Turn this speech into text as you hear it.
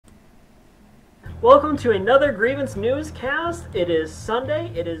Welcome to another Grievance newscast. It is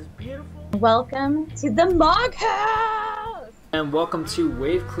Sunday. It is beautiful. Welcome to the Mog House! And welcome to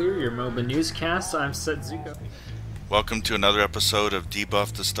Wave Clear, your MOBA newscast. I'm Setsuko. Welcome to another episode of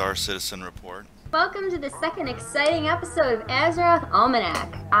Debuff the Star Citizen Report. Welcome to the second exciting episode of Azeroth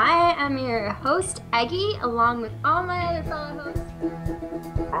Almanac. I am your host, Eggy, along with all my other fellow hosts.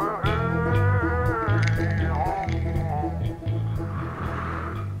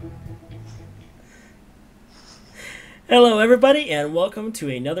 Hello, everybody, and welcome to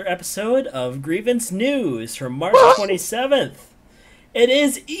another episode of Grievance News from March 27th. It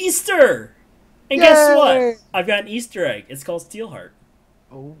is Easter! And guess what? I've got an Easter egg. It's called Steelheart.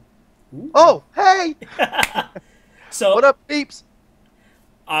 Oh. Oh, hey! So, what up, peeps?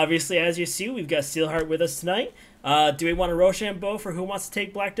 Obviously, as you see, we've got Steelheart with us tonight. Do we want a Rochambeau for who wants to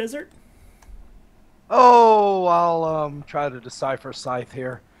take Black Desert? Oh, I'll try to decipher Scythe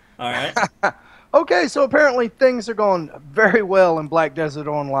here. All right. Okay, so apparently things are going very well in Black Desert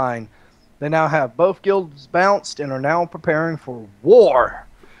Online. They now have both guilds bounced and are now preparing for war.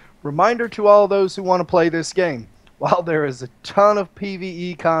 Reminder to all those who want to play this game. While there is a ton of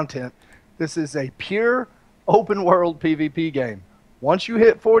PvE content, this is a pure open world PvP game. Once you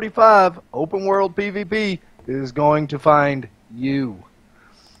hit 45, open world PvP is going to find you.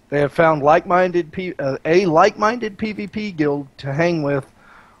 They have found a like-minded PvP guild to hang with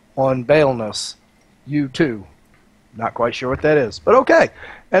on Baleness. You too. Not quite sure what that is, but okay.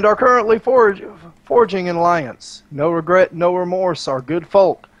 And are currently forging an alliance. No regret, no remorse are good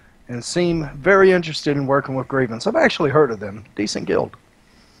folk and seem very interested in working with Grievance. I've actually heard of them. Decent guild.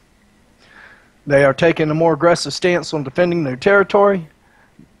 They are taking a more aggressive stance on defending their territory.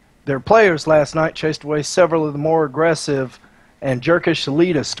 Their players last night chased away several of the more aggressive and jerkish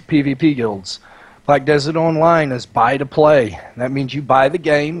elitist PvP guilds. Black Desert Online is buy to play. That means you buy the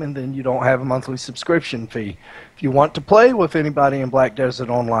game and then you don't have a monthly subscription fee. If you want to play with anybody in Black Desert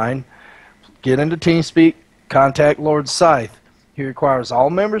Online, get into TeamSpeak, contact Lord Scythe. He requires all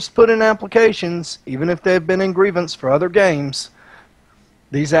members to put in applications, even if they've been in Grievance for other games.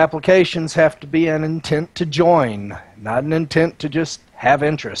 These applications have to be an intent to join, not an intent to just have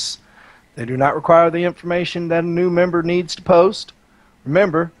interests. They do not require the information that a new member needs to post.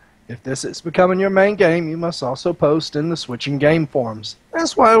 Remember, if this is becoming your main game, you must also post in the switching game forums.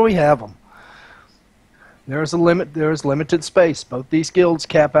 That's why we have them. There is limited space. Both these guilds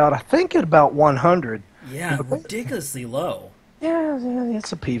cap out, I think, at about 100. Yeah, ridiculously low. Yeah,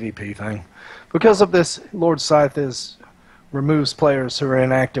 it's a PvP thing. Because of this, Lord Scythe removes players who are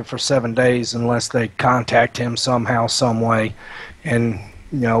inactive for 7 days unless they contact him somehow, some way. And,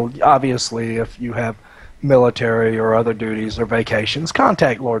 you know, obviously, if you have military or other duties or vacations,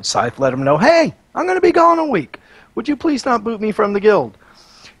 contact Lord Scythe. Let him know, hey, I'm going to be gone a week. Would you please not boot me from the guild?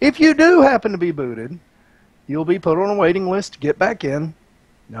 If you do happen to be booted, you'll be put on a waiting list to get back in.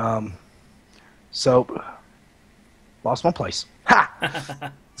 So, lost my place.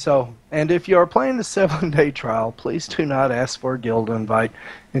 Ha! So, and if you are playing the 7-day trial, please do not ask for a guild invite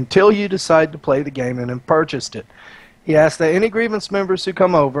until you decide to play the game and have purchased it. He asks that any Grievance members who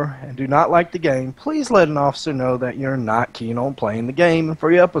come over and do not like the game, please let an officer know that you're not keen on playing the game and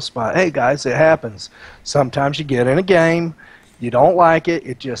free up a spot. Hey guys, it happens. Sometimes you get in a game, you don't like it,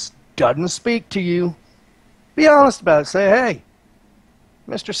 it just doesn't speak to you. Be honest about it. Say, hey,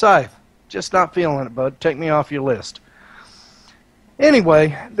 Mr. Scythe, just not feeling it, bud. Take me off your list.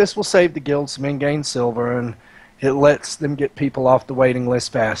 Anyway, this will save the guild some in-game silver, and it lets them get people off the waiting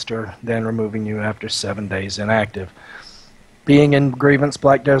list faster than removing you after 7 days inactive. Being in Grievance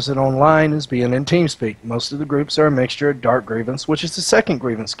Black Desert Online is being in TeamSpeak. Most of the groups are a mixture of Dark Grievance, which is the second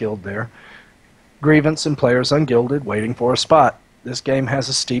Grievance guild there, Grievance and players ungilded waiting for a spot. This game has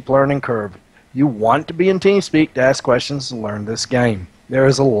a steep learning curve. You want to be in TeamSpeak to ask questions and learn this game. There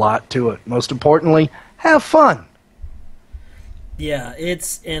is a lot to it. Most importantly, have fun. Yeah,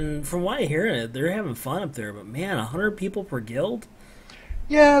 and from what I hear, they're having fun up there, but man, 100 people per guild?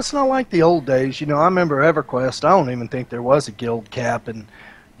 Yeah, it's not like the old days. You know, I remember EverQuest, I don't even think there was a guild cap, and,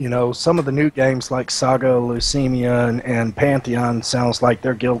 you know, some of the new games like Saga, Leucemia, and Pantheon sounds like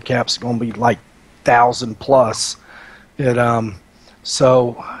their guild cap's going to be like 1,000 plus.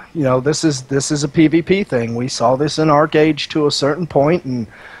 So, you know, this is a PvP thing. We saw this in Arc Age to a certain point, and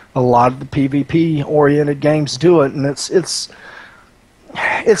a lot of the PvP-oriented games do it, and it's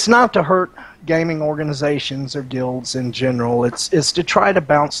not to hurt gaming organizations or guilds in general. It's to try to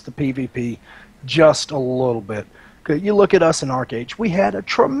bounce the PvP just a little bit. You look at us in Arc Age, we had a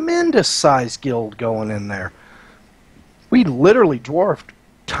tremendous size guild going in there. We literally dwarfed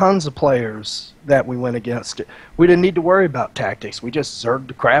tons of players that we went against. We didn't need to worry about tactics. We just zerged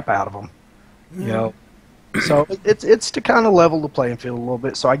the crap out of them. You know, so it's to kind of level the playing field a little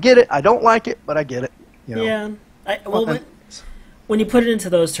bit. So I get it. I don't like it, but I get it. You know? Yeah. When you put it into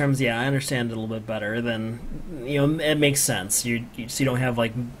those terms, yeah, I understand it a little bit better. Then, it makes sense. So you don't have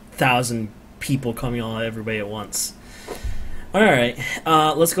like 1,000 people coming on everybody at once. All right,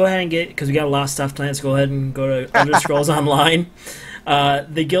 let's go ahead and because we got a lot of stuff tonight. Let's go ahead and go to Elder Scrolls Online.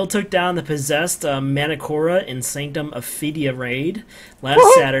 The guild took down the possessed Manacora in Sanctum Ophidia raid last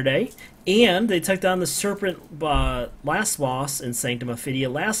Saturday, and they took down the Serpent last boss in Sanctum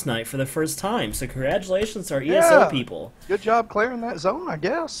Ophidia last night for the first time. So congratulations to our ESO people. Good job clearing that zone, I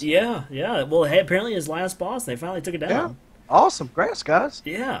guess. Yeah. Well, hey, apparently his last boss, they finally took it down. Yeah. Awesome. Congrats, guys.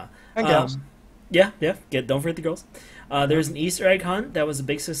 Yeah. And gals. Yeah. Don't forget the girls. There's an Easter egg hunt that was a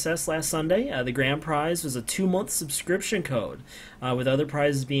big success last Sunday. The grand prize was a 2-month subscription code, with other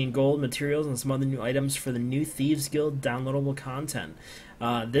prizes being gold, materials, and some other new items for the new Thieves Guild downloadable content.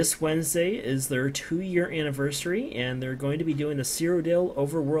 This Wednesday is their 2-year anniversary, and they're going to be doing the Cyrodiil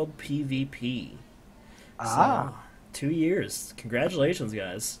Overworld PvP. So, 2 years. Congratulations,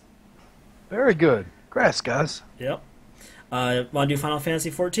 guys. Very good. Congrats, guys. Yep. Want to do Final Fantasy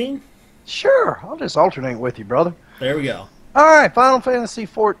 14? Sure. I'll just alternate with you, brother. There we go. All right, Final Fantasy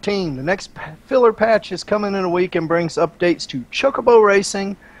XIV. The next filler patch is coming in a week and brings updates to Chocobo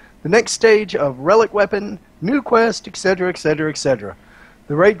Racing, the next stage of Relic Weapon, new quest, etc., etc., etc.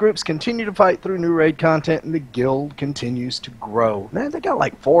 The raid groups continue to fight through new raid content, and the guild continues to grow. Man, they got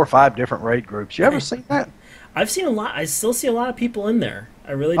like 4 or 5 different raid groups. You ever seen that? I've seen a lot. I still see a lot of people in there.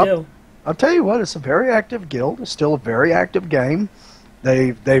 I really do. I'll tell you what, it's a very active guild. It's still a very active game.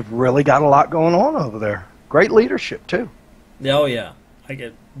 They've really got a lot going on over there. Great leadership, too. Oh, yeah.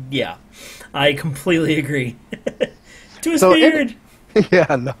 I completely agree. Twistbeard!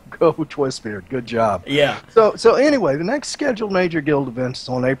 Yeah, no, go Twistbeard. Good job. Yeah. So anyway, the next scheduled major guild event is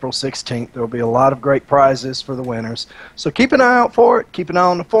on April 16th. There will be a lot of great prizes for the winners. So keep an eye out for it. Keep an eye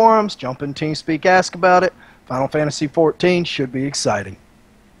on the forums. Jump in TeamSpeak, ask about it. Final Fantasy XIV should be exciting.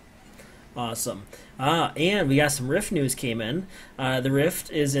 Awesome. And we got some Rift news came in. The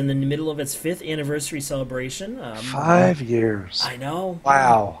Rift is in the middle of its 5th anniversary celebration. 5 years. I know.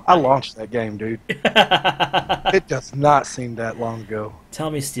 Wow. I launched that game, dude. It does not seem that long ago.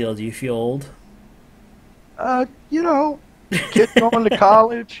 Tell me, Steel, do you feel old? Kid going to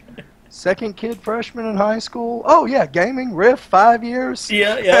college, second kid freshman in high school. Oh, yeah, gaming, Rift, 5 years.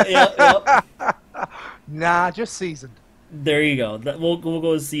 Yeah. Nah, just seasoned. There you go. We'll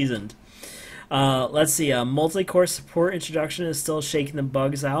go seasoned. Let's see. Multi-core support introduction is still shaking the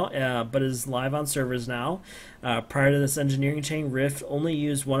bugs out, but is live on servers now. Prior to this engineering change, Rift only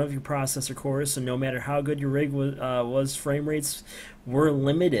used one of your processor cores, so no matter how good your rig was, frame rates were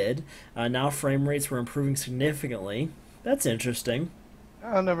limited. Now frame rates were improving significantly. That's interesting.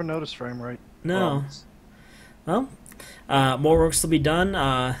 I never noticed frame rate. No. Well, more work will be done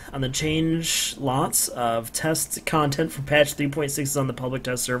on the change lots of test content for patch 3.6 on the public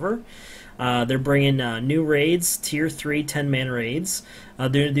test server. They're bringing new raids, tier 3 10-man raids.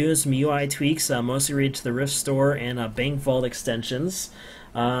 They're doing some UI tweaks, mostly related to the Rift Store and Bank Vault extensions.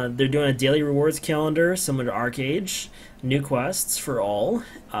 They're doing a daily rewards calendar similar to ArcAge, new quests for all.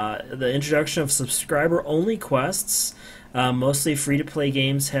 The introduction of subscriber-only quests. Mostly free-to-play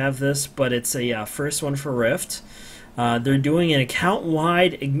games have this, but it's a first one for Rift. They're doing an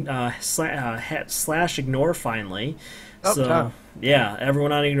account-wide slash ignore finally. So, yeah,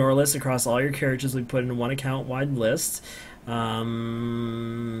 everyone on ignore list across all your characters we put in one account-wide list.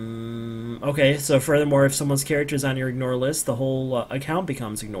 Okay, so furthermore, if someone's character is on your ignore list, the whole account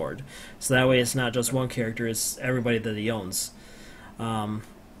becomes ignored. So that way it's not just one character, it's everybody that he owns.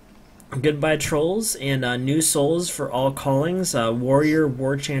 Goodbye Trolls and new souls for all callings, Warrior,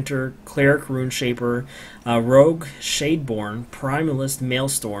 War Chanter, Cleric, Runeshaper, Rogue, Shadeborn, Primalist,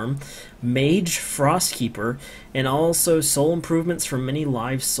 Maelstrom, Mage, Frostkeeper, and also soul improvements for many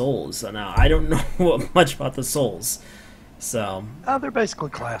live souls. Now, I don't know much about the souls, so... they're basically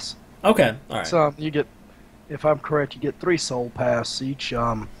class. Okay, alright. So you get, if I'm correct, you get 3 soul pass. Each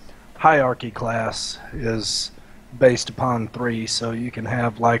hierarchy class is based upon 3, so you can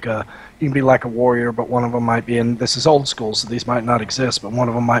have you can be like a warrior, but one of them might be, and this is old school, so these might not exist, but one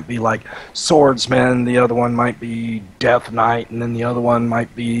of them might be like swordsman, the other one might be death knight, and then the other one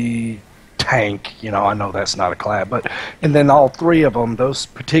might be tank. I know that's not a class, and then all 3 of them, those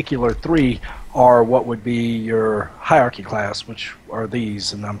particular 3 are what would be your hierarchy class, which are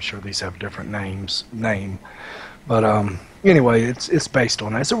these, and I'm sure these have different names. But anyway, it's based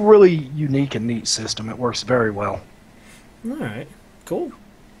on that. It's a really unique and neat system. It works very well. All right, cool.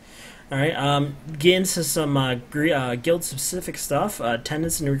 All right. Get into some guild-specific stuff.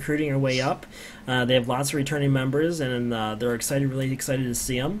 Attendance and recruiting are way up. They have lots of returning members, and they're really excited to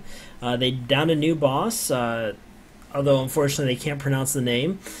see them. They downed a new boss, although unfortunately they can't pronounce the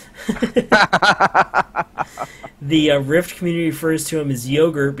name. The Rift community refers to him as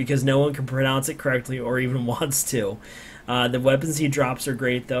Yogurt because no one can pronounce it correctly or even wants to. The weapons he drops are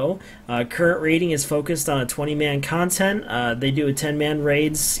great, though. Current rating is focused on a 20-man content. They do a 10-man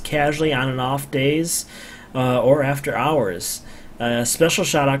raids casually on and off days or after hours. Special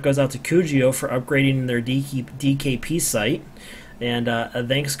shout-out goes out to Kujio for upgrading their DKP site. And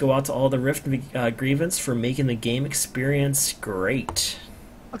thanks go out to all the Rift Grievance for making the game experience great.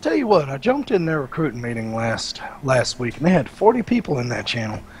 I'll tell you what, I jumped in their recruiting meeting last week, and they had 40 people in that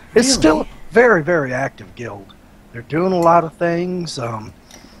channel. It's still a very, very active guild. They're doing a lot of things.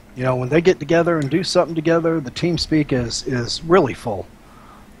 When they get together and do something together, the TeamSpeak is really full.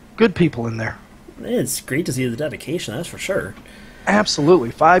 Good people in there. It's great to see the dedication, that's for sure.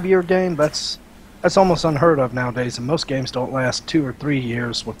 Absolutely. 5-year game, that's almost unheard of nowadays, and most games don't last 2 or 3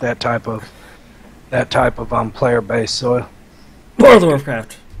 years with that type of player base. So, World of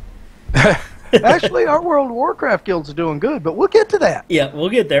Warcraft. Actually, our World of Warcraft guilds are doing good, but we'll get to that. Yeah, we'll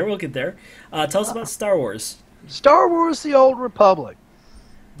get there. Tell us about Star Wars. Star Wars: The Old Republic.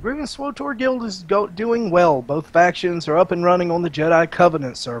 Grievance SWTOR Guild is doing well. Both factions are up and running on the Jedi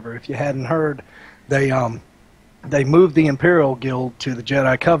Covenant server. If you hadn't heard, they moved the Imperial Guild to the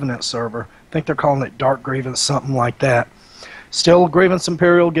Jedi Covenant server. I think they're calling it Dark Grievance, something like that. Still Grievance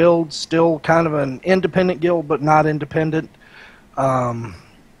Imperial Guild, still kind of an independent guild, but not independent.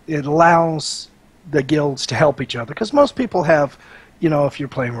 It allows the guilds to help each other, because most people have, if you're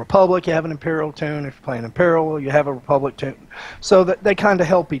playing Republic, you have an Imperial tune. If you're playing Imperial, you have a Republic tune. So that they kind of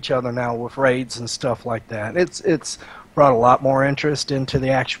help each other now with raids and stuff like that. It's brought a lot more interest into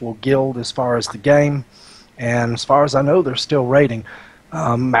the actual guild as far as the game, and as far as I know, they're still raiding.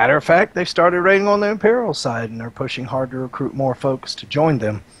 Matter of fact, they started raiding on the Imperial side, and they're pushing hard to recruit more folks to join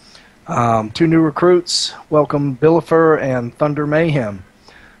them. 2 new recruits, welcome Billifer and Thunder Mayhem.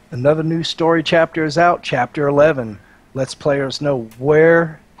 Another new story chapter is out, Chapter 11. Lets players know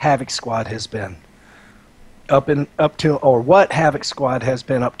where Havoc Squad has been. What Havoc Squad has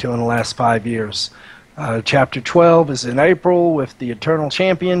been up to in the last 5 years. Chapter 12 is in April with the Eternal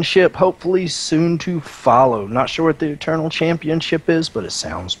Championship, hopefully soon to follow. Not sure what the Eternal Championship is, but it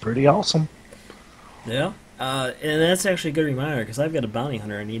sounds pretty awesome. Yeah, and that's actually a good reminder, because I've got a bounty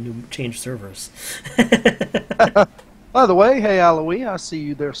hunter and I need to change servers. By the way, hey Aloe, I see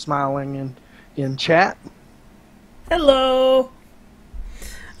you there smiling in chat. Hello!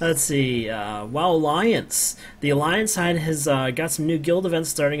 Let's see, WoW Alliance. The Alliance side has got some new guild events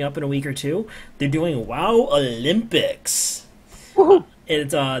starting up in a week or two. They're doing WoW Olympics. Woohoo!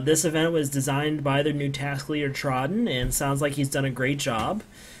 This event was designed by their new task leader, Trodden, and sounds like he's done a great job.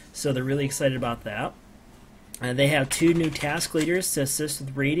 So they're really excited about that. And they have 2 new task leaders to assist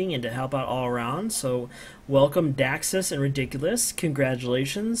with raiding and to help out all around. So welcome Daxus and Ridiculous.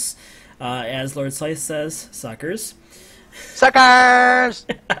 Congratulations. As Lord Slice says, suckers. Suckers!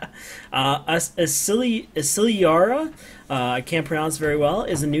 Asiliara, I can't pronounce very well,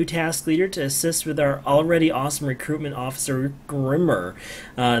 is a new task leader to assist with our already awesome recruitment officer, Grimmer.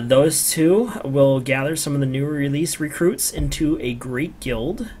 Those 2 will gather some of the new release recruits into a great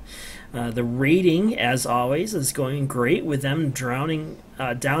guild. The raiding, as always, is going great with them downing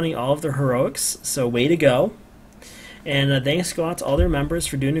all of their heroics, so way to go. And thanks go out to all their members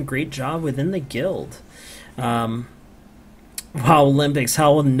for doing a great job within the guild. Wow, Olympics,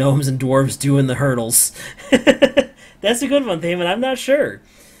 how will gnomes and dwarves do in the hurdles? That's a good one, Thaman. I'm not sure.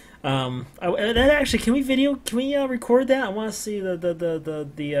 Can we record that? I want to see the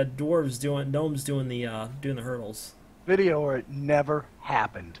gnomes doing the hurdles. Video or it never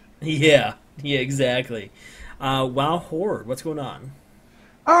happened. Yeah, exactly. WoW Horde, what's going on?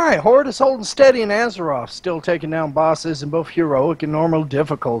 Alright, Horde is holding steady in Azeroth, still taking down bosses in both heroic and normal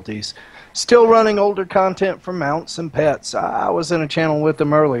difficulties. Still running older content for mounts and pets. I was in a channel with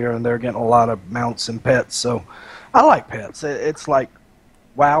them earlier, and they're getting a lot of mounts and pets, so I like pets. It's like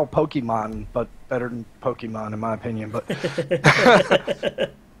WoW Pokemon, but better than Pokemon in my opinion. But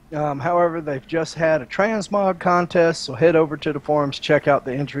however, they've just had a transmog contest, so head over to the forums, check out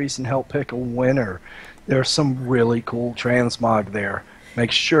the entries, and help pick a winner. There's some really cool transmog there.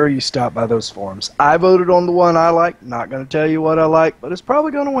 Make sure you stop by those forums. I voted on the one I like. Not going to tell you what I like, but it's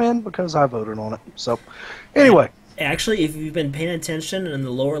probably going to win because I voted on it. So, anyway. Actually, if you've been paying attention, in the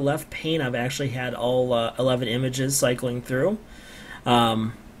lower left pane, I've actually had all 11 images cycling through.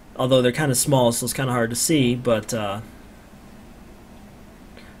 Although they're kind of small, so it's kind of hard to see, but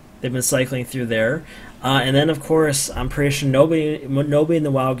They've been cycling through there. And then, of course, I'm pretty sure nobody in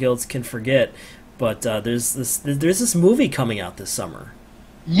the WoW guilds can forget, but there's this movie coming out this summer.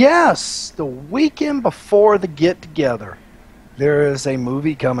 Yes, the weekend before the get-together, there is a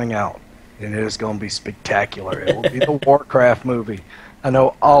movie coming out, and it is going to be spectacular. It will be the Warcraft movie. I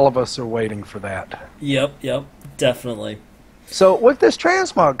know all of us are waiting for that. Yep, definitely. So with this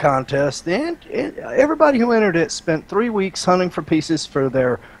transmog contest, everybody who entered it spent 3 weeks hunting for pieces for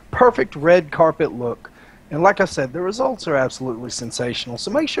their perfect red carpet look. And like I said, the results are absolutely sensational. So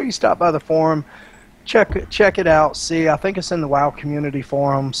make sure you stop by the forum, check it out. See, I think it's in the WoW community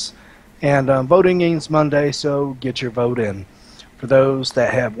forums. And voting ends Monday, so get your vote in. For those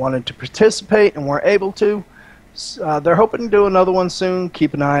that have wanted to participate and weren't able to, they're hoping to do another one soon.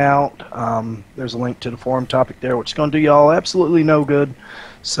 Keep an eye out. There's a link to the forum topic there, which is going to do y'all absolutely no good.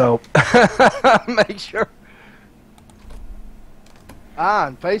 So make sure.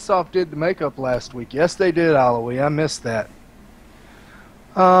 And Face Off did the makeup last week. Yes, they did, Aloe. I missed that.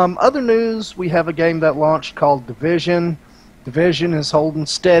 Other news, we have a game that launched called Division. Division is holding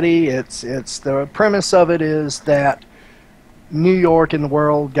steady. It's the premise of it is that New York and the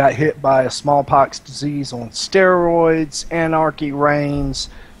world got hit by a smallpox disease on steroids. Anarchy reigns.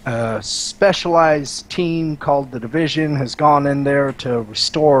 A specialized team called the Division has gone in there to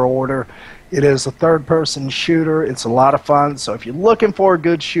restore order. It is a third-person shooter. It's a lot of fun. So if you're looking for a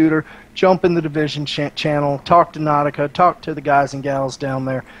good shooter, jump in the Division channel. Talk to Nautica. Talk to the guys and gals down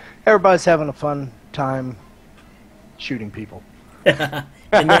there. Everybody's having a fun time shooting people. In the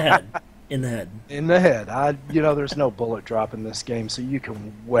head. In the head. In the head. There's no bullet drop in this game, so you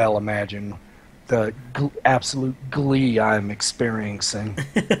can well imagine the absolute glee I'm experiencing.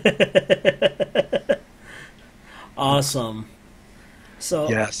 Awesome. So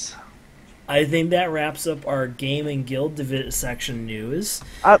yes. I think that wraps up our game and guild section news.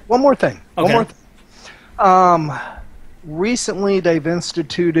 One more thing. Okay. One more thing. Recently, they've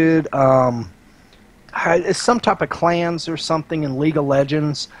instituted some type of clans or something in League of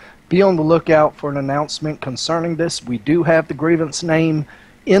Legends. Be on the lookout for an announcement concerning this. We do have the Grievance name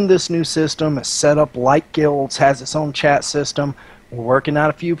in this new system. It's set up like guilds, has its own chat system. We're working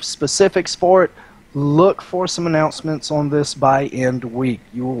out a few specifics for it. Look for some announcements on this by end week.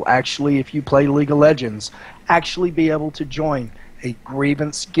 You will actually, if you play League of Legends, actually be able to join a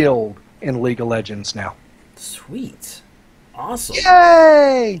Grievance guild in League of Legends now. Sweet. Awesome.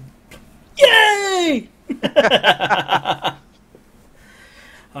 Yay! Yay!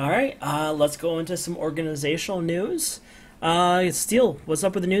 All right, let's go into some organizational news. Steel, what's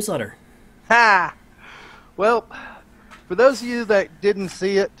up with the newsletter? Ha! Well, for those of you that didn't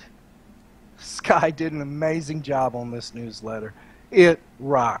see it, Sky did an amazing job on this newsletter. It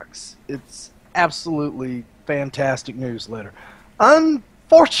rocks. It's absolutely fantastic newsletter.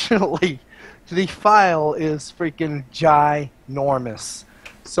 Unfortunately, the file is freaking ginormous.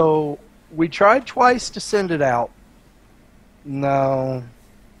 So we tried twice to send it out. No,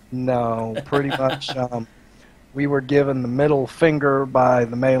 pretty much we were given the middle finger by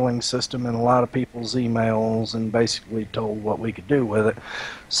the mailing system in a lot of people's emails and basically told what we could do with it.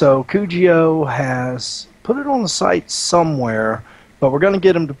 So Kujio has put it on the site somewhere, but we're going to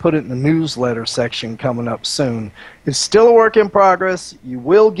get him to put it in the newsletter section coming up soon. It's still a work in progress. You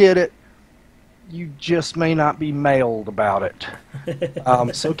will get it. You just may not be mailed about it.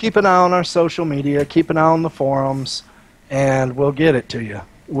 So keep an eye on our social media, keep an eye on the forums, and we'll get it to you.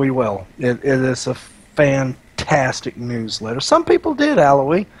 We will. It is a fantastic newsletter. Some people did,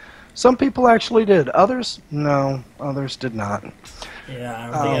 Aloe. Some people actually did. Others, no. Others did not. Yeah,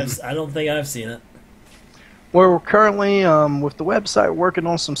 I don't think I've seen it. We're currently, with the website, working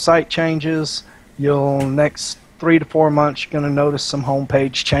on some site changes. Next 3 to 4 months, you're going to notice some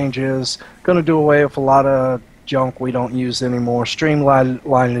homepage changes. Going to do away with a lot of junk we don't use anymore. Streamline it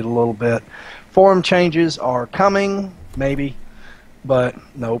a little bit. Forum changes are coming, maybe, but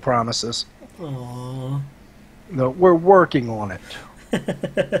no promises. Aww. No, we're working on it.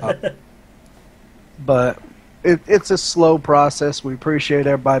 But it's a slow process. We appreciate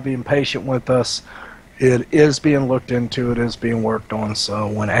everybody being patient with us. It is being looked into. It is being worked on. So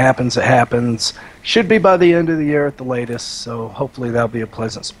when it happens, it happens. Should be by the end of the year at the latest. So hopefully that'll be a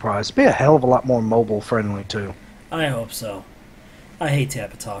pleasant surprise. Be a hell of a lot more mobile friendly too. I hope so. I hate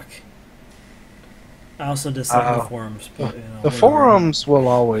Tapatalk. I also dislike the forums. But, the forums will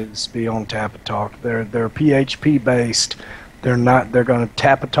always be on Tapatalk. They're PHP based. They're not. They're going to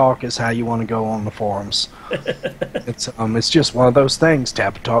Tapatalk is how you want to go on the forums. It's just one of those things.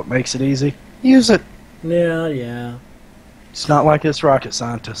 Tapatalk makes it easy. Use it. Yeah. It's not like it's rocket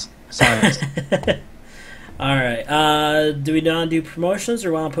science. All right. Do we want to do promotions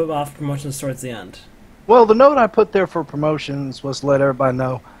or want to put off promotions towards the end? Well, the note I put there for promotions was to let everybody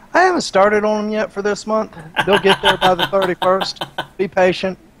know I haven't started on them yet for this month. They'll get there by the 31st. Be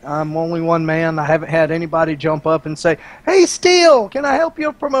patient. I'm only one man. I haven't had anybody jump up and say, "Hey, Steel, can I help you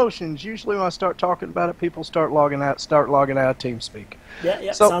with promotions?" Usually when I start talking about it, people start logging out of TeamSpeak.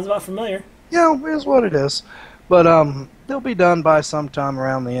 Yeah, So, sounds about familiar. yeah, it is what it is. But they'll be done by sometime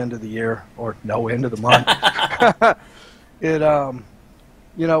around the end of the year, or no, end of the month.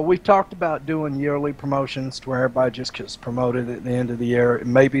 We've talked about doing yearly promotions to where everybody just gets promoted at the end of the year. It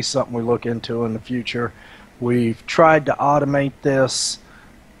may be something we look into in the future. We've tried to automate this.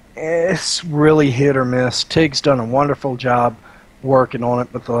 It's really hit or miss. Tig's done a wonderful job working on it,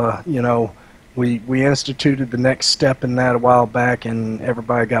 but we instituted the next step in that a while back, and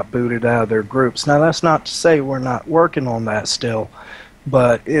everybody got booted out of their groups. Now, that's not to say we're not working on that still,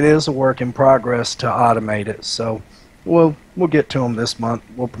 but it is a work in progress to automate it. So we'll get to them this month.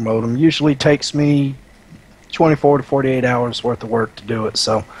 We'll promote them. Usually takes me 24 to 48 hours worth of work to do it,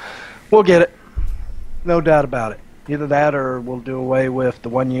 so we'll get it. No doubt about it. Either that or we'll do away with the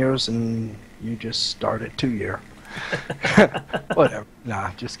 1 years and you just start at 2 year. Whatever. Nah,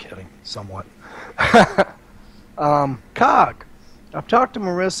 just kidding. Somewhat. COG. I've talked to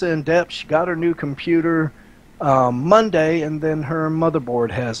Marissa in depth. She got her new computer Monday, and then her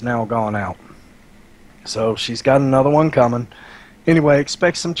motherboard has now gone out. So she's got another one coming. Anyway,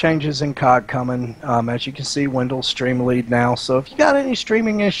 expect some changes in COG coming. As you can see, Wendell's stream lead now. So if you got any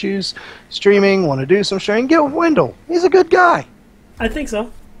streaming issues, want to do some streaming, get with Wendell. He's a good guy. I think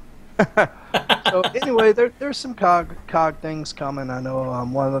so. So anyway, there's some COG things coming. I know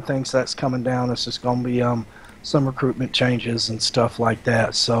one of the things that's coming down is just going to be some recruitment changes and stuff like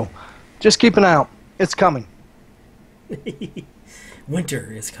that. So just keep an eye out. It's coming.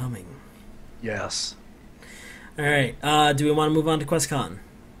 Winter is coming. Yes. All right. Do we want to move on to QuestCon?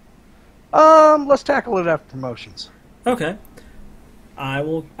 Let's tackle it after promotions. Okay.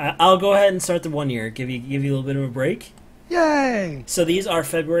 I'll go ahead and start the 1 year. Give you a little bit of a break. Yay! So these are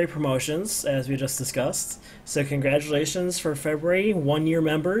February promotions, as we just discussed. So congratulations for February 1 year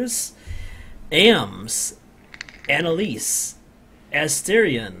members: Ams, Annalise,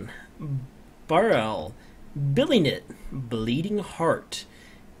 Asterion, Barrel, Billynit, Bleeding Heart,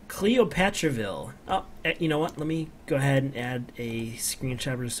 Cleopatraville. Oh, you know what? Let me go ahead and add a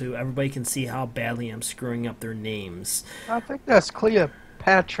screenshot so everybody can see how badly I'm screwing up their names. I think that's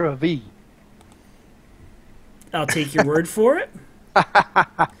Cleopatra V. I'll take your word for it.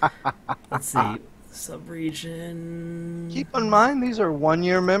 Let's see. Subregion. Keep in mind, these are 1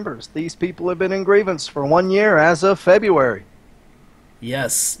 year members. These people have been in Grievance for 1 year as of February.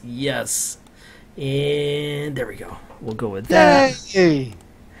 Yes. And there we go. We'll go with that. Yay!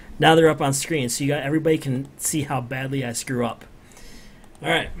 Now they're up on screen, so everybody can see how badly I screw up. All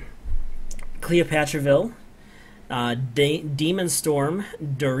right. Cleopatraville, Demon Storm,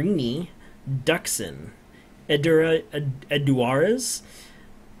 Dorini, Duxon, Eduarez,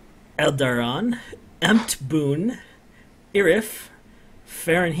 Eldaron, Emptboon, Irif,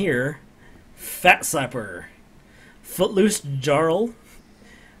 Farenheer, Fat Slapper, Footloose Jarl,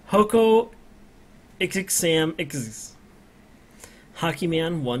 Hoko, Ixixam Ixix,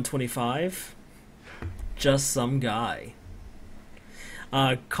 Hockeyman 125, Just Some Guy,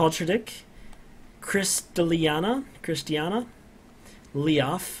 Culturedic, Christiana,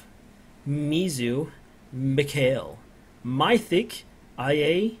 Leoff, Mizu, Mikhail, Mythic,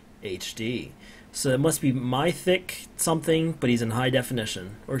 IA, HD. So it must be Mythic something, but he's in high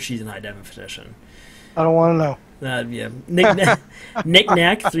definition, or she's in high definition. I don't want to know. Yeah.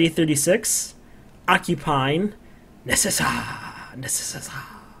 Knick-Knack 336, Occupine, Necessa,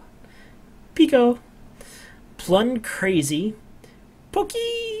 Pico, Plun Crazy,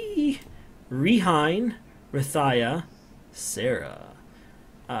 Pokey, Rehine, Rathia, Sarah,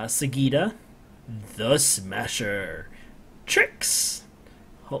 Sagita, The Smasher, Tricks.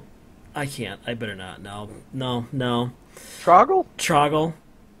 Oh, I can't. I better not. No. Troggle?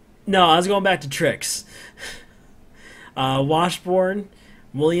 No, I was going back to Tricks. Washborn,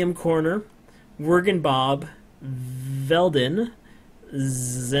 William Corner, Wergen Bob, Veldin,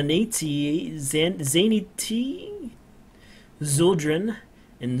 Zaniti, Zuldrin,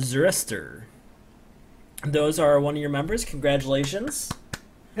 and Zrester. Those are 1 of your members. Congratulations.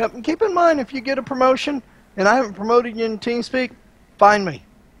 Yep, and keep in mind, if you get a promotion and I haven't promoted you in TeamSpeak, find me.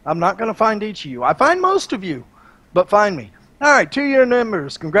 I'm not going to find each of you. I find most of you, but find me. All right, 2 year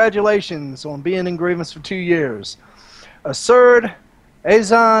members. Congratulations on being in Grievance for 2 years. Asserd,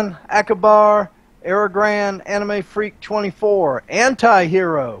 Azan, Akabar, Aragran, Anime Freak 24,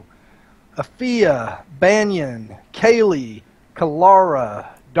 Anti-Hero, Afia, Banyan, Kaylee, Kalara,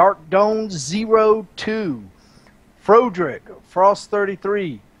 Dark Dones 02, Frodrick, Frost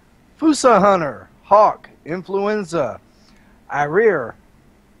 33, Fusa Hunter, Hawk, Influenza, Irir,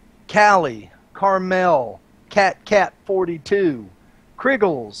 Callie, Carmel, Cat 42,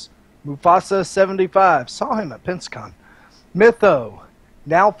 Kriggles, Mufasa 75, saw him at Pensacon, Mytho,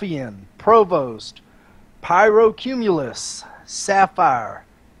 Nalfian, Provost, Pyrocumulus, Sapphire,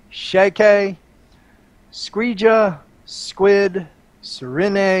 Shake, Screeja, Squid,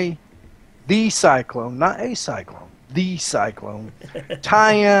 Serene, The Cyclone, not a Cyclone, The Cyclone,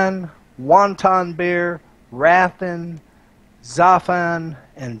 Tyan, Wonton Bear, Rathan, Zafan,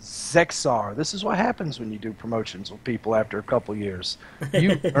 and Zexar. This is what happens when you do promotions with people after a couple years.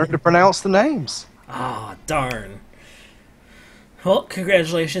 You learn to pronounce the names. Ah, darn. Well,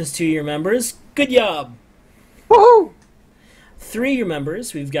 congratulations to your members. Good job. Woohoo! 3 year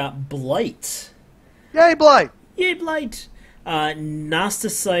members, we've got Blight. Yay, Blight! Yay, Blight!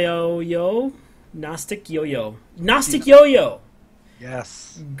 Gnostic Yo-Yo.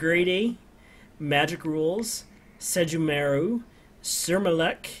 Yes. Grady, Magic Rules, Sejumeru,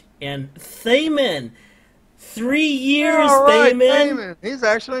 Surmalek, and Thaman. 3 years, All right, Thaman. He's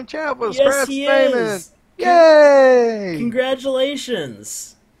actually in chat with us. Yes, Congrats, he Thaman. is. Yay!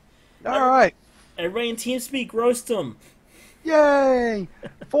 Congratulations. All right. Everybody in TeamSpeak, roast them. Yay!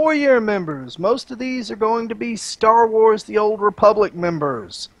 4 year members. Most of these are going to be Star Wars The Old Republic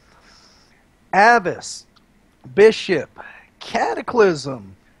members. Avis, Bishop,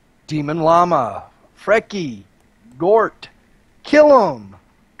 Cataclysm, Demon Llama, Freki, Gort, Killam,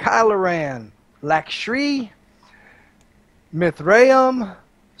 Kyloran, Lakshri, Mithraeum,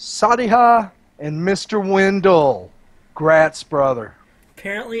 Sadiha, and Mr. Wendell. Gratz, brother.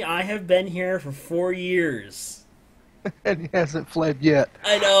 Apparently, I have been here for 4 years. And he hasn't fled yet.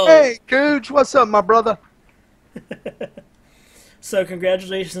 I know. Hey, Cooch, what's up, my brother? So,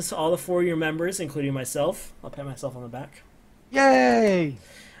 congratulations to all the 4 year members, including myself. I'll pat myself on the back. Yay!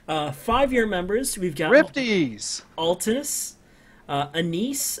 5 year members, we've got Rifties. Altinus,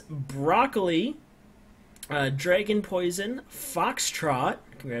 Anise, Broccoli, Dragon Poison, Foxtrot.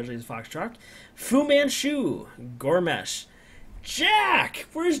 Congratulations, Foxtrot. Fu Manchu, Gormesh. Jack!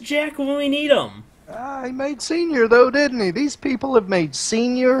 Where's Jack when we need him? He made senior, though, didn't he? These people have made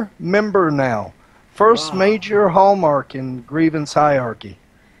senior member now. First major hallmark in Grievance hierarchy.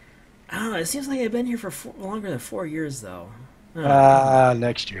 I don't know. It seems like I've been here for longer than 4 years, though.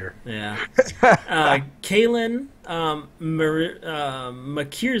 Next year. Yeah. Kaylin,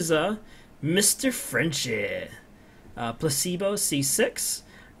 Makirza, Mr. Frenchie, Placebo C6,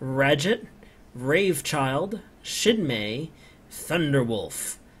 Radget, Ravechild, Shidmei,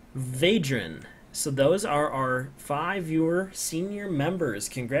 Thunderwolf, Vadrin. So those are our 5 viewer senior members.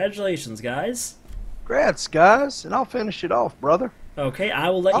 Congratulations, guys. Congrats, guys. And I'll finish it off, brother. Okay, I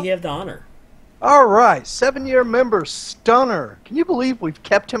will let you have the honor. All right. 7 year member, Stunner. Can you believe we've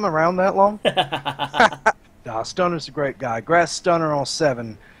kept him around that long? Nah, Stunner's a great guy. Grats, Stunner on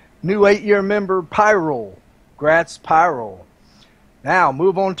 7. New 8 year member, Pyrol. Grats, Pyrol. Now,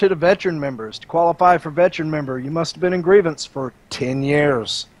 move on to the veteran members. To qualify for veteran member, you must have been in Grievance for 10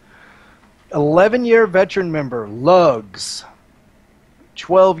 years. 11 year veteran member, Lugs.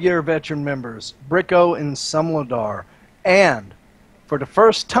 12 year veteran members, Bricko and Sumlodar. And for the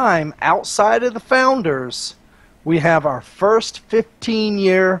first time outside of the founders, we have our first 15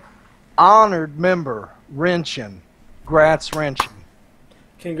 year honored member, Wrenchin. Grats, Wrenchin.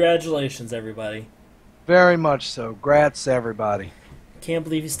 Congratulations, everybody. Very much so. Grats, everybody. Can't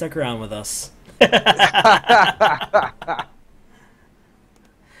believe you stuck around with us.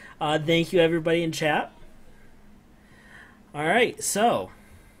 Thank you, everybody in chat. All right, so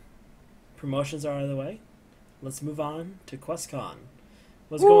promotions are out of the way. Let's move on to QuestCon.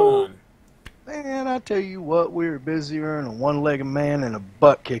 What's going on? Man, I tell you what, we were busier than a one-legged man in a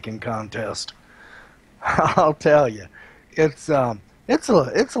butt-kicking contest. I'll tell you, it's a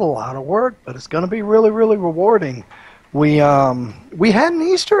lot of work, but it's going to be really, really rewarding. We had an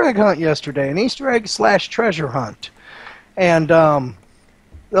Easter egg hunt yesterday, an Easter egg / treasure hunt, and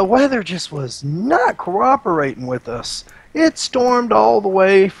the weather just was not cooperating with us. It stormed all the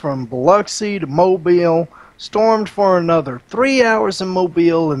way from Biloxi to Mobile, stormed for another 3 hours in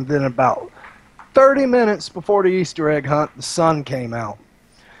Mobile, and then about 30 minutes before the Easter egg hunt, the sun came out.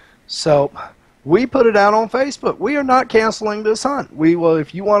 So we put it out on Facebook. We are not canceling this hunt.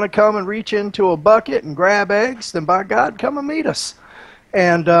 If you want to come and reach into a bucket and grab eggs, then by God, come and meet us.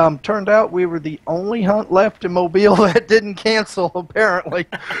 And turned out we were the only hunt left in Mobile that didn't cancel, apparently.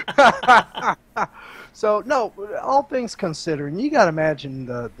 So, no, all things considered, and you got to imagine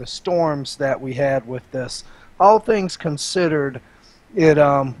the storms that we had with this. All things considered,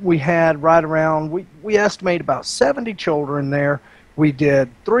 we had right around, we estimate about 70 children there. We did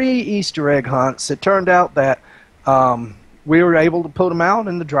 3 Easter egg hunts. It turned out that we were able to put them out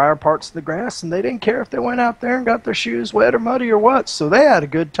in the drier parts of the grass, and they didn't care if they went out there and got their shoes wet or muddy or what, so they had a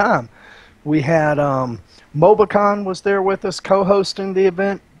good time. We had Mobicon was there with us co-hosting the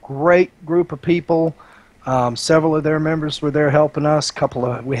event. Great group of people. Several of their members were there helping us.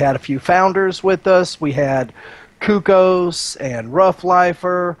 We had a few founders with us. We had Kukos and Rough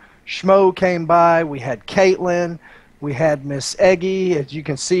Lifer. Schmo came by. We had Caitlin. We had Miss Eggy, as you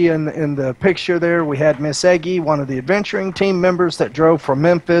can see in the picture there. We had Miss Eggy, one of the adventuring team members that drove from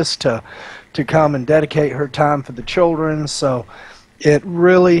Memphis to come and dedicate her time for the children. So it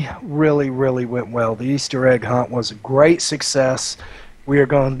really, really, really went well. The Easter egg hunt was a great success. We are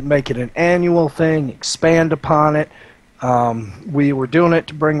going to make it an annual thing, expand upon it. We were doing it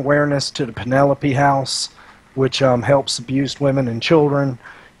to bring awareness to the Penelope House, which helps abused women and children.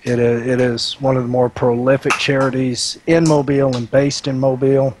 It is one of the more prolific charities in Mobile and based in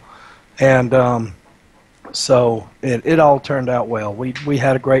Mobile. And so it all turned out well. We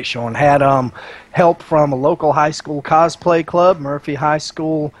had a great show and had help from a local high school cosplay club, Murphy High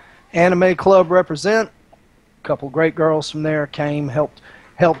School Anime Club represent. A couple great girls from there came, helped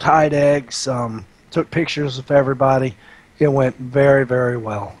hide eggs, took pictures of everybody. It went very, very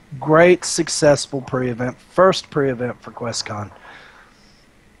well. Great, successful pre-event. First pre-event for QuestCon.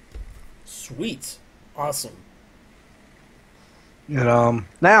 Sweet. Awesome.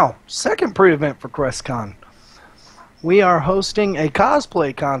 Now, second pre-event for QuestCon. We are hosting a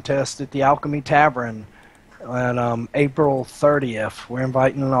cosplay contest at the Alchemy Tavern on April 30th. We're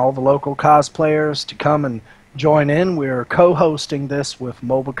inviting all the local cosplayers to come and join in. We're co-hosting this with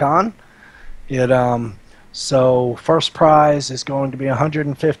Mobicon. So first prize is going to be a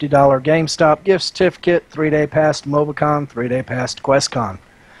 $150 GameStop gift certificate, 3-day pass to Mobicon, 3-day pass to QuestCon.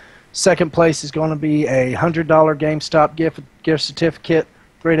 Second place is going to be a $100 GameStop gift certificate,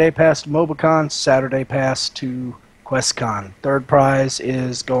 3-day pass to Mobicon, Saturday pass to QuestCon. Third prize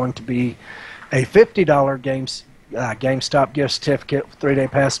is going to be a $50 GameStop gift certificate, 3-day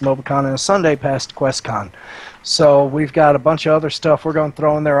pass to Mobicon, and a Sunday pass to QuestCon. So we've got a bunch of other stuff we're going to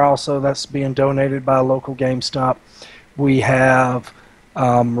throw in there also that's being donated by a local GameStop. We have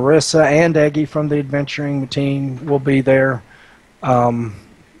Marissa and Eggy from the adventuring team will be there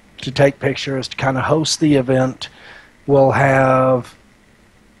to take pictures, to kind of host the event. We'll have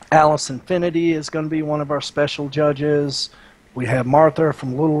Alice Infinity is going to be one of our special judges. We have Martha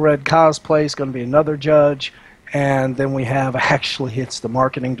from Little Red Cosplay is going to be another judge. And then we have, actually, it's the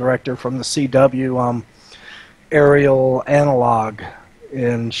marketing director from the CW, Ariel Analog.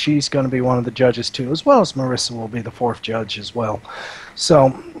 And she's going to be one of the judges, too, as well as Marissa will be the fourth judge as well.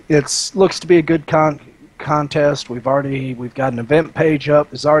 So it looks to be a good contest. We've got an event page up.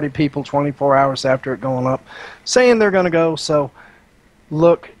 There's already people 24 hours after it going up saying they're going to go. So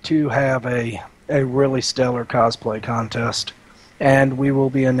look to have a really stellar cosplay contest. And we will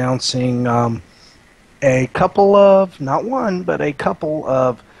be announcing a couple of, not one, but a couple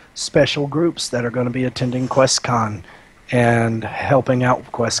of special groups that are going to be attending QuestCon and helping out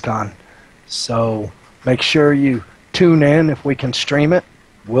with QuestCon. So make sure you tune in. If we can stream it,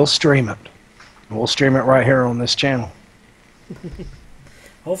 we'll stream it. We'll stream it right here on this channel.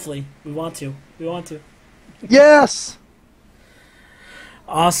 Hopefully. We want to. Yes!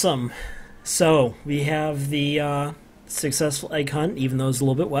 Awesome. So, we have the successful egg hunt, even though it's a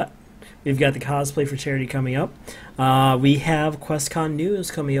little bit wet. We've got the cosplay for charity coming up. We have QuestCon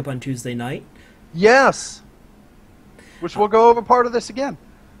news coming up on Tuesday night. Yes! Which we'll go over part of this again.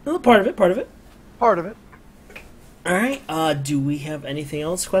 Part of it. Part of it. Alright, do we have anything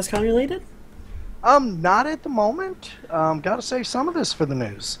else QuestCon related? Not at the moment. Gotta save some of this for the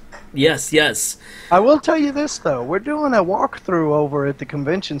news. Yes. I will tell you this, though. We're doing a walkthrough over at the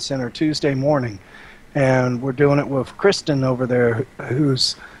Convention Center Tuesday morning. And we're doing it with Kristen over there,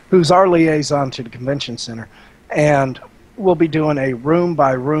 who's our liaison to the Convention Center. And we'll be doing a room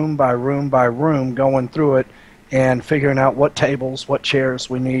by room by room by room, going through it and figuring out what tables, what chairs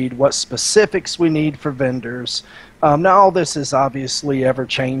we need, what specifics we need for vendors. Now, all this is obviously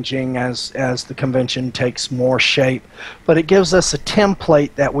ever-changing as the convention takes more shape, but it gives us a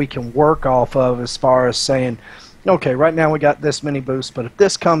template that we can work off of as far as saying, okay, right now we got this many booths, but if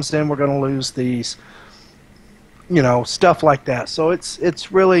this comes in, we're going to lose these, stuff like that. So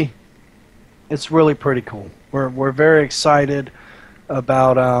it's really pretty cool. We're very excited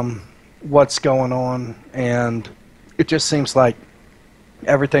about what's going on, and it just seems like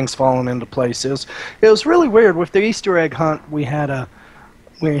everything's falling into place. It was really weird with the Easter egg hunt. We had a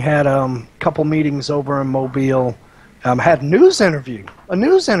couple meetings over in Mobile. Had a news interview.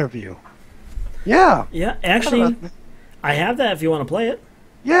 Yeah. Yeah, actually, I have that if you want to play it.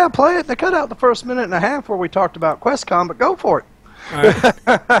 Yeah, play it. They cut out the first minute and a half where we talked about QuestCon, but go for it. All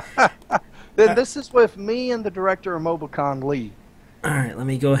right. Then this is with me and the director of MobileCon, Lee. All right, let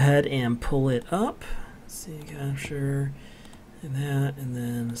me go ahead and pull it up. Let's see, capture, and that, and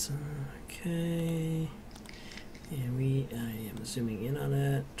then, okay. And I am zooming in on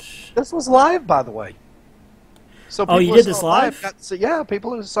it. This was live, by the way. So oh, you did this live? Got to see, yeah,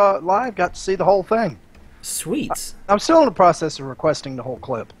 people who saw it live got to see the whole thing. Sweet. I'm still in the process of requesting the whole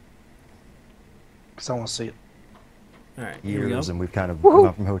clip because I want to see it. All right, years, and we've kind of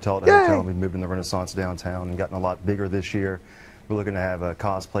gone from hotel to hotel. We've moved in the Renaissance downtown and gotten a lot bigger this year. We're looking to have a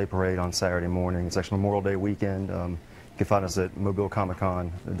cosplay parade on Saturday morning. It's actually Memorial Day weekend. You can find us at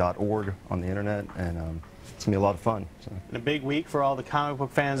mobilecomiccon.org on the internet, and it's going to be a lot of fun. So. And a big week for all the comic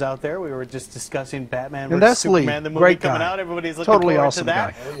book fans out there. We were just discussing Batman vs. vs. Superman, the movie Great coming guy. out. Everybody's looking Totally forward awesome to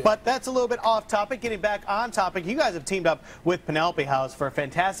that. guy. But that's a little bit off topic. Getting back on topic, you guys have teamed up with Penelope House for a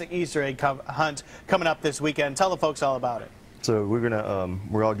fantastic Easter egg hunt coming up this weekend. Tell the folks all about it. So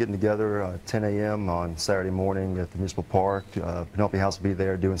we're all getting together 10 a.m. on Saturday morning at the Municipal Park. Penelope House will be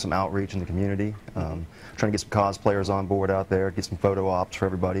there doing some outreach in the community, trying to get some cosplayers on board out there, get some photo ops for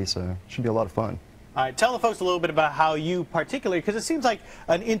everybody, so it should be a lot of fun. All right, tell the folks a little bit about how you particularly, because it seems like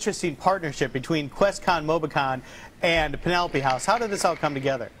an interesting partnership between QuestCon, MobileCon, and Penelope House. How did this all come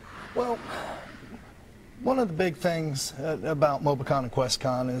together? Well, one of the big things about MobileCon and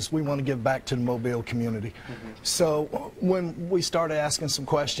QuestCon is we want to give back to the Mobile community. So when we started asking some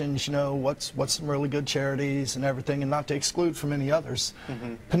questions, you know, what's some really good charities and everything, and not to exclude from any others,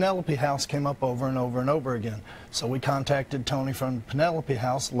 Penelope House came up over and over and over again. So we contacted Tony from Penelope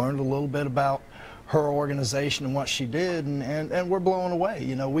House, learned a little bit about her organization and what she did, and we're blown away.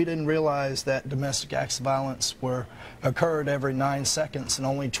 You know, we didn't realize that domestic acts of violence occurred every 9 seconds, and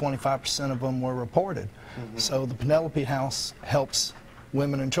only 25% of them were reported. So the Penelope House helps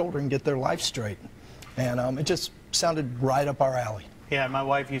women and children get their life straight, and it just sounded right up our alley. Yeah, my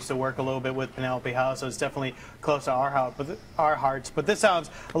wife used to work a little bit with Penelope House, so it's definitely close to our hearts. But this sounds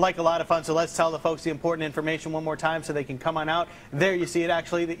like a lot of fun, so let's tell the folks the important information one more time so they can come on out. There you see it,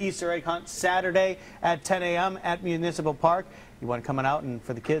 actually, the Easter egg hunt Saturday at 10 a.m. at Municipal Park. You want to come on out, and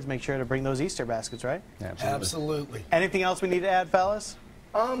for the kids, make sure to bring those Easter baskets, right? Absolutely. Anything else we need to add, fellas?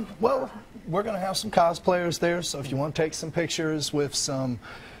 Well, we're going to have some cosplayers there, so if you want to take some pictures with some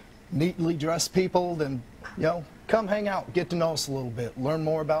neatly dressed people, then, you know, come hang out, get to know us a little bit, learn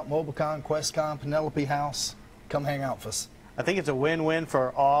more about MobileCon, QuestCon, Penelope House. Come hang out with us. I think it's a win-win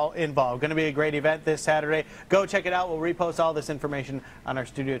for all involved. Going to be a great event this Saturday. Go check it out. We'll repost all this information on our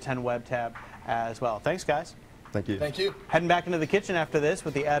Studio 10 web tab as well. Thanks, guys. Thank you. Thank you. Heading back into the kitchen after this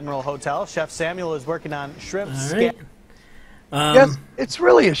with the Admiral Hotel. Chef Samuel is working on shrimp right. Yes, it's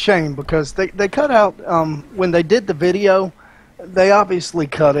really a shame because they cut out, when they did the video, they obviously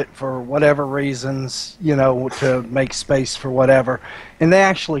cut it for whatever reasons, you know, to make space for whatever. And they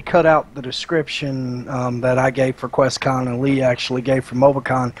actually cut out the description that I gave for QuestCon and Lee actually gave for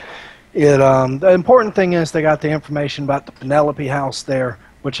MobileCon. The important thing is they got the information about the Penelope House there,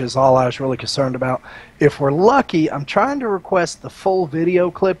 which is all I was really concerned about. If we're lucky, I'm trying to request the full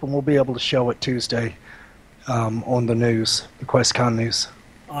video clip, and we'll be able to show it Tuesday on the news, the QuestCon news.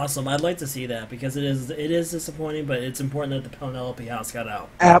 Awesome. I'd like to see that because it is disappointing, but it's important that the Penelope House got out.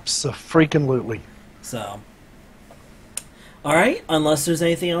 Abso-freaking-lutely. So, all right. Unless there's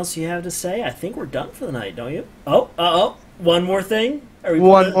anything else you have to say, I think we're done for the night, don't you? Oh, one more thing.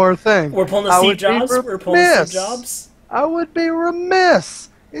 One more thing. We're pulling the Steve Jobs. We're pulling the Steve Jobs. I would be remiss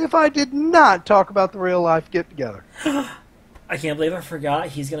if I did not talk about the real life get together. I can't believe I forgot.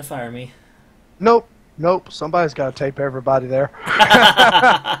 He's gonna fire me. Nope. Somebody's got to tape everybody there.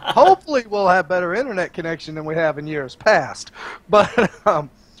 Hopefully we'll have better internet connection than we have in years past. But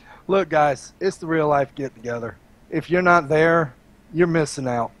look, guys, it's the real life get together. If you're not there, you're missing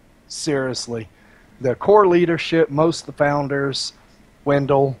out. Seriously. The core leadership, most of the founders,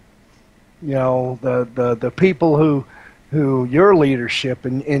 Wendol, you know, the people who your leadership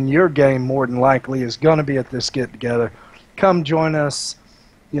in your game more than likely is going to be at this get together. Come join us.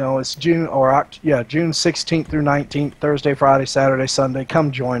 You know, it's June 16th through 19th, Thursday, Friday, Saturday, Sunday.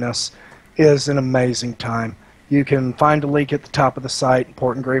 Come join us. It is an amazing time. You can find a link at the top of the site,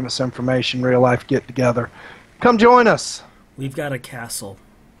 important grievance information, real life get together. Come join us. We've got a castle.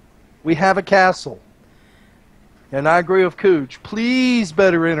 We have a castle. And I agree with Cooch. Please,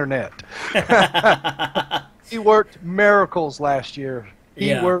 better internet. He worked miracles last year.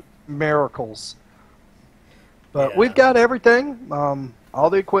 He worked miracles. But we've got everything, all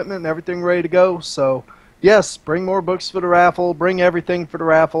the equipment and everything ready to go. So, yes, bring more books for the raffle. Bring everything for the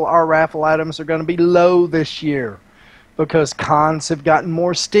raffle. Our raffle items are going to be low this year because cons have gotten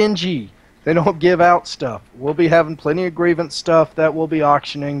more stingy. They don't give out stuff. We'll be having plenty of Grievance stuff that we'll be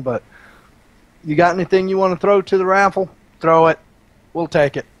auctioning, but you got anything you want to throw to the raffle? Throw it. We'll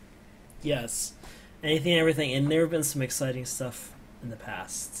take it. Yes. Anything and everything. And there have been some exciting stuff in the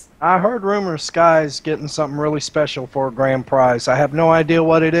past. I heard rumors Sky's getting something really special for a grand prize. I have no idea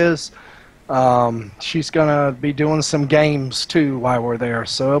what it is. She's going to be doing some games, too, while we're there.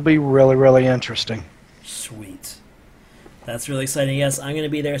 So it'll be really, really interesting. Sweet. That's really exciting. Yes, I'm going to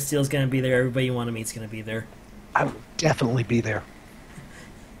be there. Steele's going to be there. Everybody you want to meet's going to be there. I will definitely be there.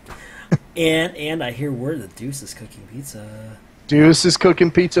 And I hear word that Deuce is cooking pizza. Deuce is cooking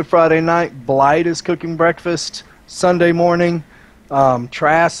pizza Friday night. Blight is cooking breakfast Sunday morning.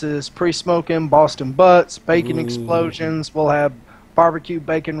 Trass is pre-smoking Boston butts, bacon explosions. We'll have barbecue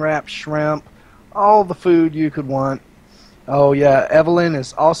bacon wrapped shrimp, all the food you could want. Oh, yeah, Evelyn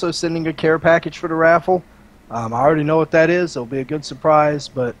is also sending a care package for the raffle. I already know what that is. It'll be a good surprise,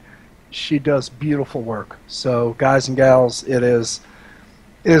 but she does beautiful work. So, guys and gals,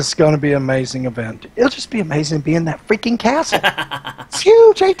 it's going to be an amazing event. It'll just be amazing to be in that freaking castle. It's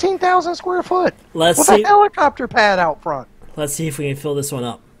huge, 18,000 square foot. With a helicopter pad out front. Let's see if we can fill this one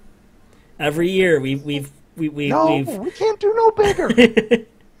up. Every year we can't do no bigger.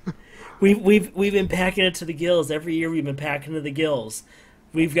 we've been packing it to the gills. Every year we've been packing to the gills.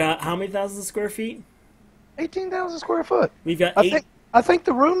 We've got how many thousand square feet? 18,000 square foot. We've got I think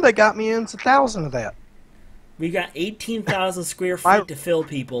the room they got me in is 1,000 of that. We've got 18,000 square feet to fill,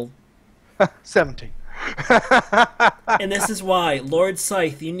 people. 17. And this is why, Lord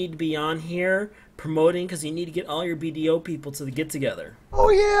Scythe, you need to be on here promoting because you need to get all your BDO people to the get-together. Oh,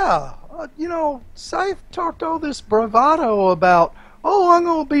 yeah. Scythe talked all this bravado about, I'm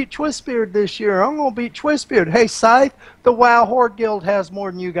going to beat Twistbeard this year. I'm going to beat Twistbeard. Hey, Scythe, the WoW Horde Guild has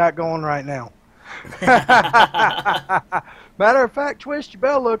more than you got going right now. Matter of fact, Twist, you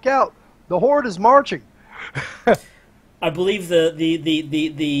better look out. The Horde is marching. I believe the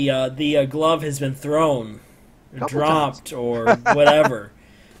glove has been thrown, dropped, or whatever.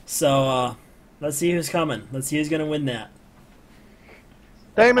 So let's see who's coming. Let's see who's going to win that.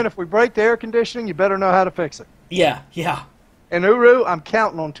 Damon, if we break the air conditioning, you better know how to fix it. Yeah. And Uru, I'm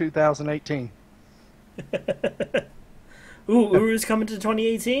counting on 2018. Uru's coming to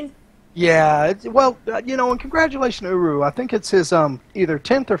 2018? Yeah, and congratulations, Uru. I think it's his either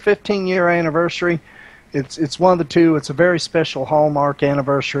 10th or 15th year anniversary. It's one of the two. It's a very special Hallmark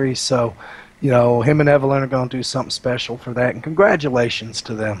anniversary, so him and Evelyn are going to do something special for that. And congratulations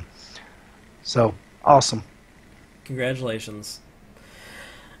to them. So awesome. Congratulations.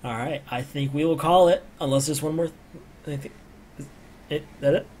 All right, I think we will call it unless there's one more. That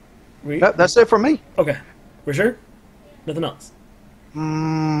it? That's it for me. Okay, we're sure. Nothing else.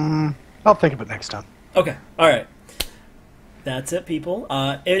 I'll think of it next time. Okay. All right. That's it, people.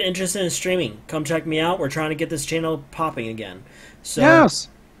 Interested in streaming? Come check me out. We're trying to get this channel popping again. So, yes.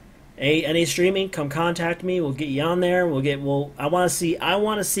 Any streaming? Come contact me. We'll get you on there. I want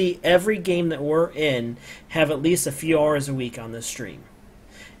to see every game that we're in have at least a few hours a week on this stream.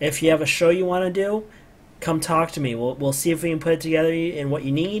 If you have a show you want to do, come talk to me. We'll see if we can put it together in what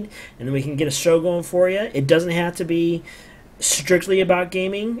you need, and then we can get a show going for you. It doesn't have to be strictly about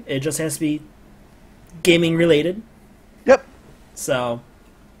gaming. It just has to be gaming related. Yep. So,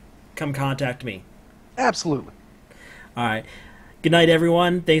 come contact me. Absolutely. All right. Good night,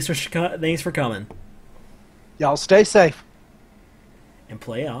 everyone. Thanks for coming. Y'all stay safe. And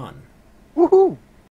play on. Woohoo!